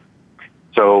YouTube.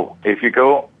 So if you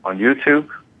go on YouTube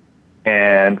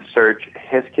and search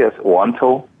Heskiers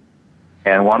OneTool,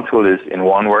 and OneTool is in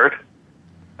one word,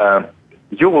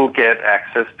 you will get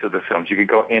access to the films. You can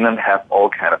go in and have all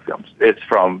kind of films. It's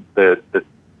from the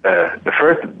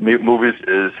first movies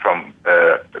is from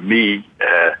me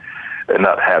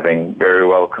not having very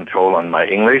well control on my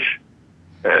English,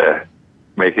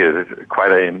 make it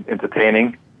quite an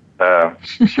entertaining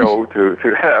show to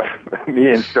have me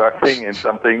instructing in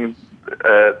something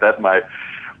that my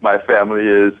family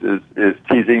is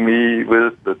teasing me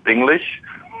with English.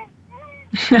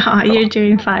 No, you're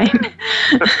doing fine.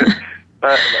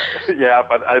 Yeah,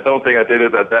 but I don't think I did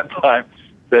it at that time.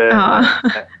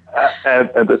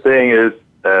 And the thing is,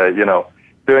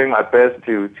 doing my best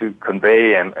to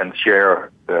convey and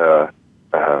share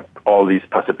all these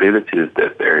possibilities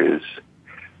that there is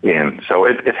in. So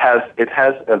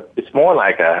it's more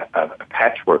like a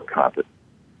patchwork carpet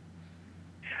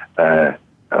to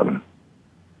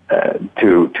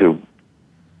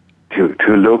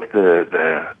look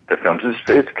the films.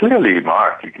 It's clearly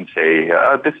marked. You can say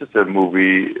this is a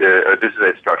movie. This is an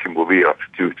instruction movie of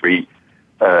 2-3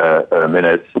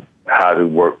 minutes. How to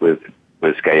work with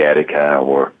sciatica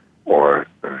or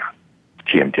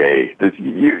TMJ.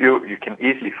 You can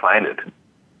easily find it.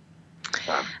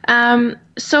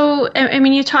 So, I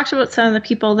mean, you talked about some of the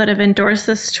people that have endorsed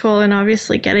this tool, and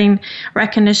obviously getting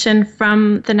recognition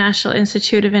from the National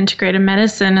Institute of Integrative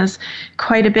Medicine is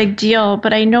quite a big deal.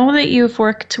 But I know that you've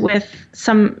worked with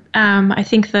some, I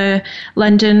think the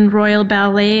London Royal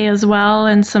Ballet as well,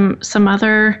 and some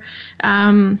other,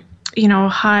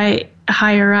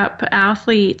 higher up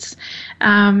athletes.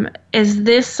 Is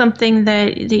this something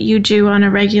that you do on a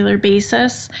regular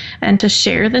basis, and to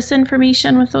share this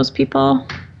information with those people?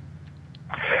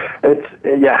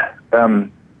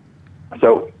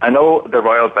 So I know the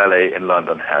Royal Ballet in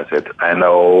London has it. I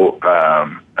know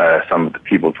some of the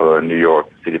people for New York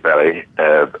City Ballet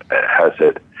has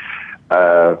it.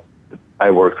 I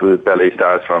worked with ballet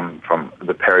stars from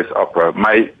the Paris Opera.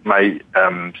 My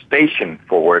station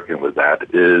for working with that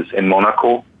is in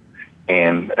Monaco,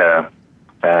 and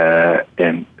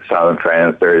in southern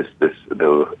France there is this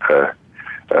little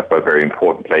but very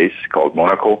important place called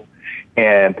Monaco,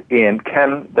 and in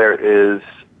Cannes there is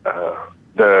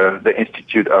the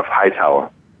Institute of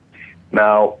Hightower.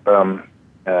 Now,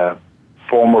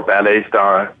 former ballet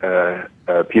star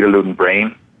Peter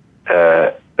Luden-Brain.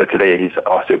 Today he's an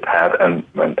osteopath and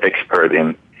an expert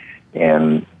in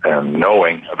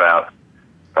knowing about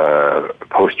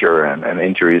posture and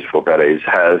injuries for ballets,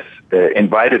 has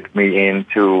invited me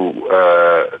into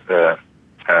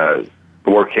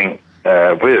working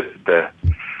with the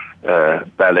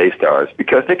ballet stars,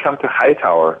 because they come to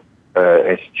Hightower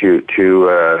Institute, to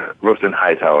Rosalind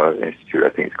Hightower Institute, I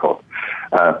think it's called,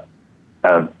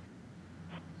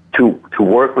 to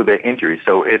work with their injuries.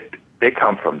 So they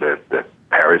come from the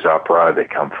Paris Opera, they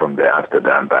come from the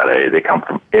Amsterdam Ballet, they come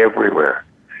from everywhere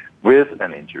with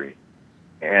an injury.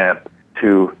 And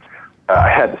I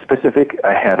had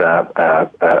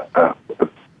a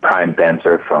prime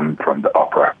dancer from the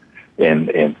opera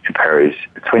in Paris,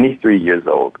 23 years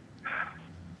old,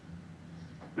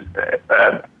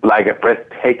 like a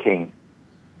breathtaking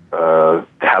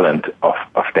talent of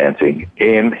dancing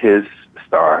in his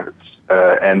stars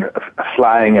and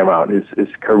flying around. His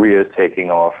career is taking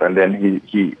off, and then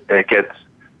he gets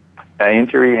an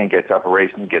injury and gets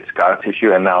operation, gets scar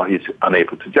tissue, and now he's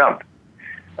unable to jump.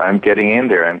 I'm getting in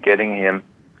there and getting him,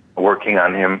 working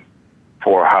on him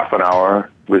for half an hour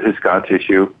with his scar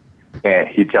tissue, and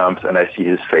he jumps, and I see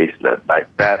his face like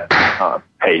that I can't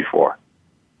pay for.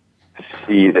 To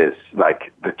see this,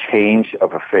 like the change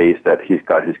of a face that he's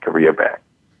got his career back.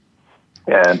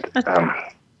 And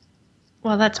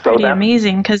well, that's pretty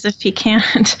amazing, because if he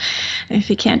can't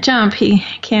jump, he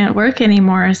can't work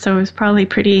anymore. So I was probably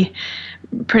pretty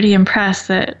impressed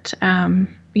that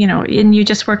and you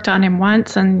just worked on him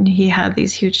once, and he had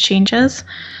these huge changes.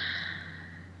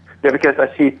 Yeah, because I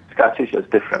see scar tissue as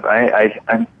different. I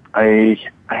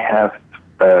have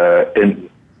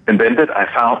invented. I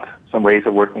found some ways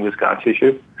of working with scar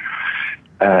tissue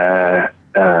that,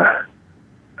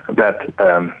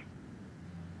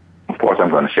 of course, I'm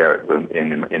going to share it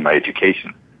in my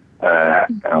education. But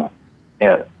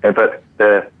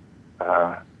the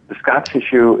scar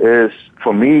tissue is,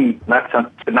 for me, not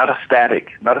a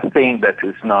static, not a thing that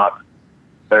is not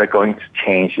going to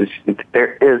change.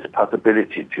 There is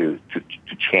possibility to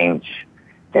change.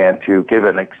 And to give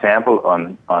an example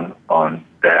on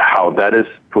how that is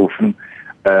proven,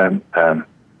 a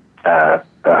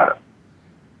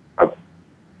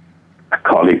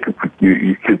colleague,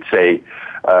 you could say,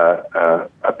 a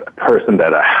person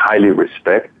that I highly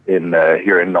respect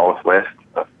here in Northwest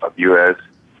of U.S.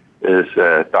 is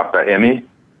Dr. Emi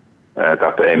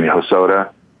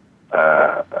Hosoda,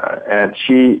 and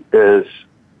she is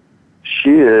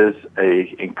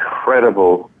a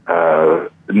incredible,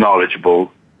 knowledgeable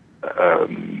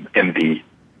MD,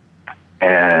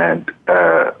 and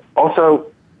also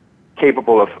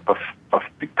capable of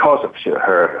because of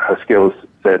her skills,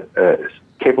 that is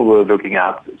capable of looking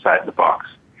outside the box,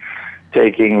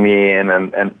 taking me in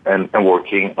and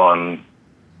working on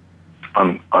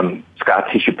scar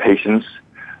tissue patients,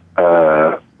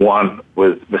 one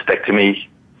with mastectomy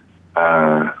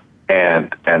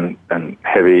and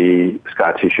heavy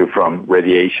scar tissue from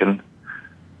radiation,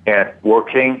 and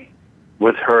working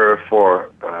with her for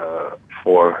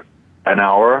an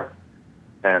hour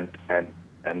and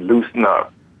loosen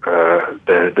up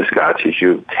the scar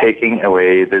tissue, taking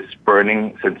away this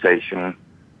burning sensation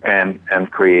and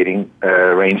creating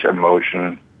range of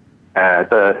motion.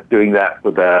 Doing that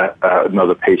with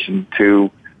another patient too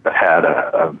that had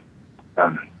a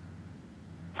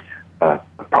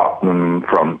problem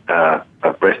from a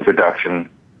breast reduction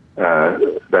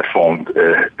that formed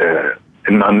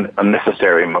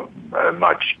unnecessary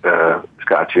much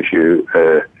scar tissue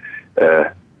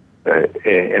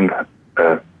in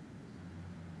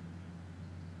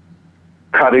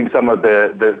cutting some of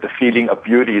the feeling of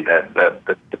beauty that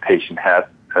the patient had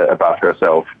about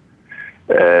herself.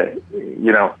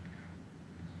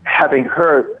 Having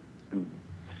her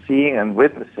seeing and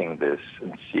witnessing this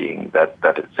and seeing that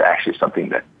it's actually something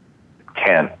that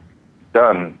can be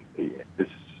done is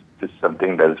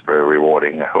something that is very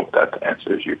rewarding. I hope that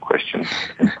answers your question.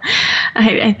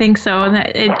 I think so.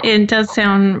 It does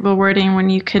sound rewarding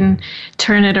when you can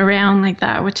turn it around like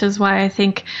that, which is why I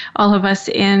think all of us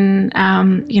in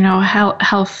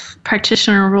health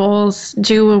practitioner roles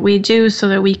do what we do so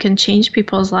that we can change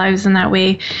people's lives in that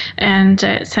way. And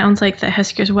it sounds like the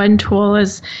Heskiers OneTool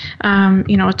is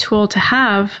a tool to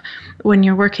have when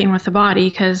you're working with the body,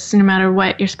 because no matter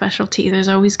what your specialty, there's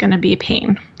always going to be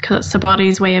pain, because it's the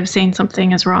body's way of saying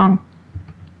something is wrong.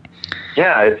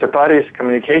 Yeah, it's the body's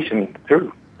communication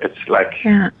too. It's like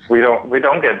we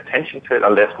don't get attention to it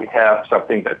unless we have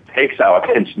something that takes our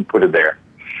attention, put it there.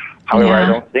 However, I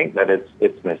don't think that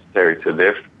it's necessary to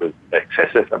live with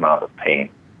excessive amount of pain.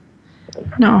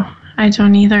 No, I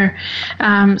don't either.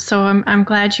 So I'm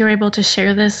glad you're able to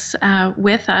share this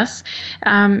with us.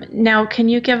 Now, can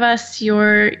you give us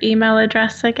your email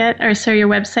address again, your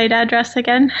website address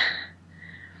again?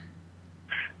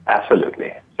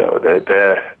 Absolutely. So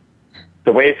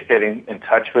the way to get in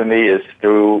touch with me is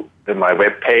through my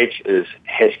webpage is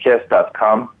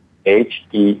heskiers.com,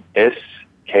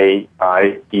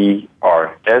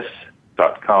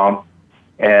 HESKIERS.com.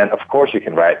 And of course, you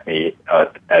can write me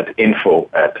at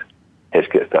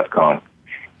info@heskiers.com.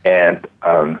 And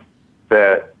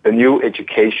the new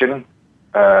education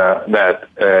that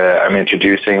I'm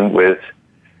introducing with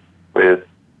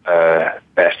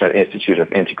National Institute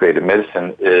of Integrated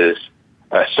Medicine is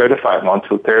a certified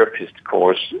OneTool therapist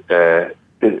course.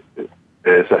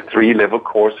 There's a 3-level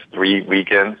course, 3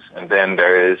 weekends, and then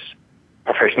there is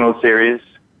professional series.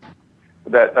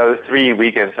 Those 3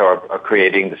 weekends are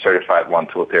creating the certified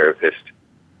OneTool therapist.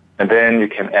 And then you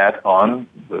can add on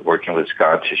working with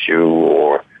scar tissue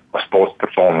or sports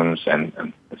performance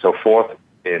and so forth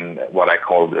in what I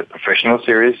call the professional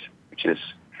series, which is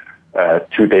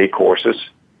 2-day courses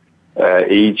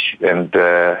each. And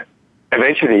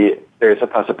eventually there's a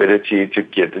possibility to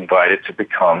get invited to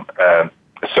become a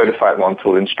certified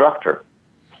OneTool instructor.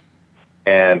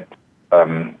 And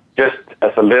just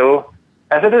as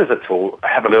it is a tool, I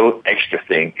have a little extra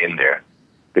thing in there.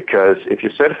 Because if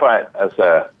you're certified as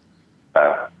a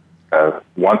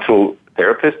OneTool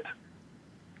therapist,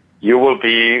 you will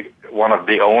be one of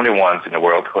the only ones in the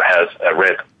world who has a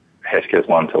red Heskiers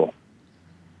OneTool.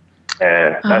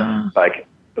 That's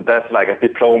like a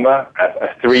diploma, a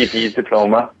 3D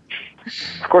diploma.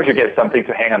 Of course, you get something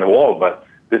to hang on the wall, but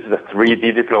this is a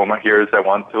 3D diploma. Here is a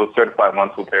OneTool certified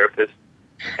OneTool therapist,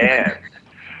 and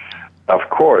of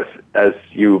course, as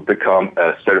you become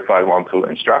a certified OneTool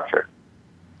instructor,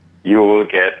 you will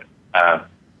get a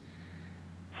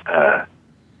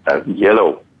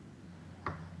yellow,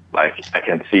 like I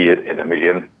can see it in a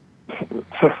million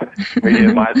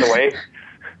miles away,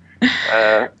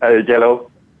 a yellow.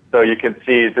 So you can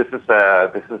see this is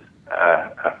a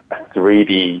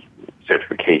 3D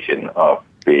certification of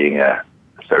being a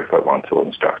certified OneTool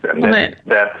instructor, and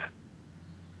that's.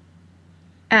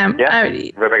 It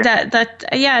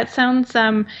sounds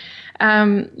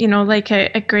like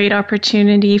a great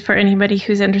opportunity for anybody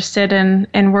who's interested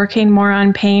in working more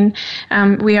on pain.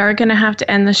 We are going to have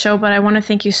to end the show, but I want to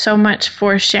thank you so much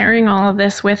for sharing all of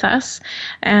this with us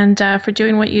and for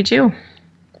doing what you do.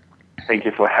 Thank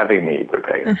you for having me,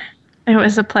 Rebecca. It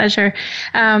was a pleasure.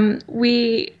 So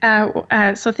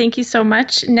thank you so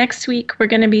much. Next week, we're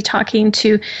going to be talking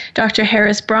to Dr.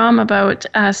 Harris Brahm about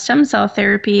stem cell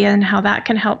therapy and how that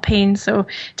can help pain. So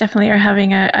definitely are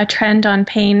having a trend on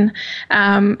pain.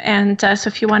 So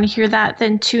if you want to hear that,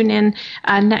 then tune in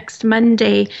next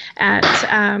Monday at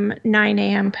 9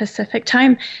 a.m. Pacific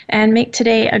time and make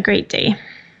today a great day.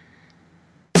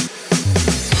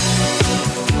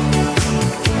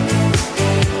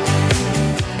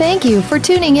 Thank you for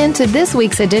tuning in to this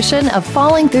week's edition of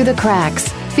Falling Through the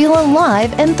Cracks. Feel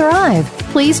alive and thrive.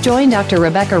 Please join Dr.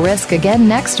 Rebecca Risk again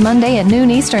next Monday at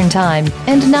noon Eastern Time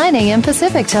and 9 a.m.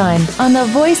 Pacific Time on the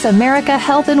Voice America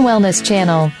Health and Wellness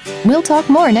channel. We'll talk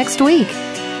more next week.